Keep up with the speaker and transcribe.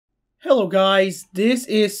Hello guys, this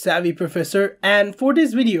is Savvy Professor, and for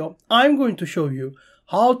this video I'm going to show you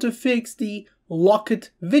how to fix the Locket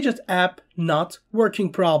Widget app not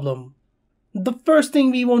working problem. The first thing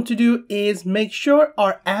we want to do is make sure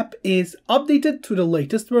our app is updated to the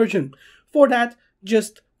latest version. For that,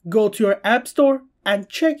 just go to your app store and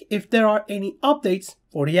check if there are any updates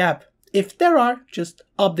for the app. If there are, just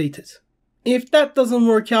update it. If that doesn't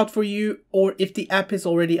work out for you, or if the app is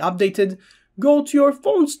already updated, go to your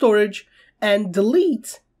phone storage and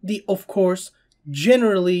delete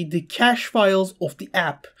generally the cache files of the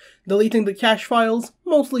app. Deleting the cache files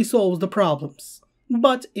mostly solves the problems.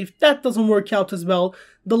 But if that doesn't work out as well,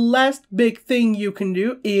 the last big thing you can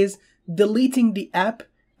do is deleting the app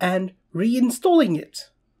and reinstalling it.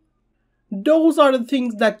 Those are the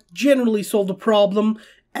things that generally solve the problem.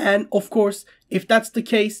 And of course, if that's the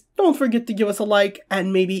case, don't forget to give us a like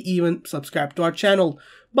and maybe even subscribe to our channel.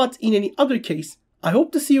 But in any other case, I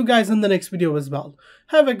hope to see you guys in the next video as well.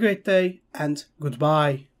 Have a great day and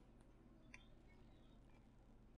goodbye.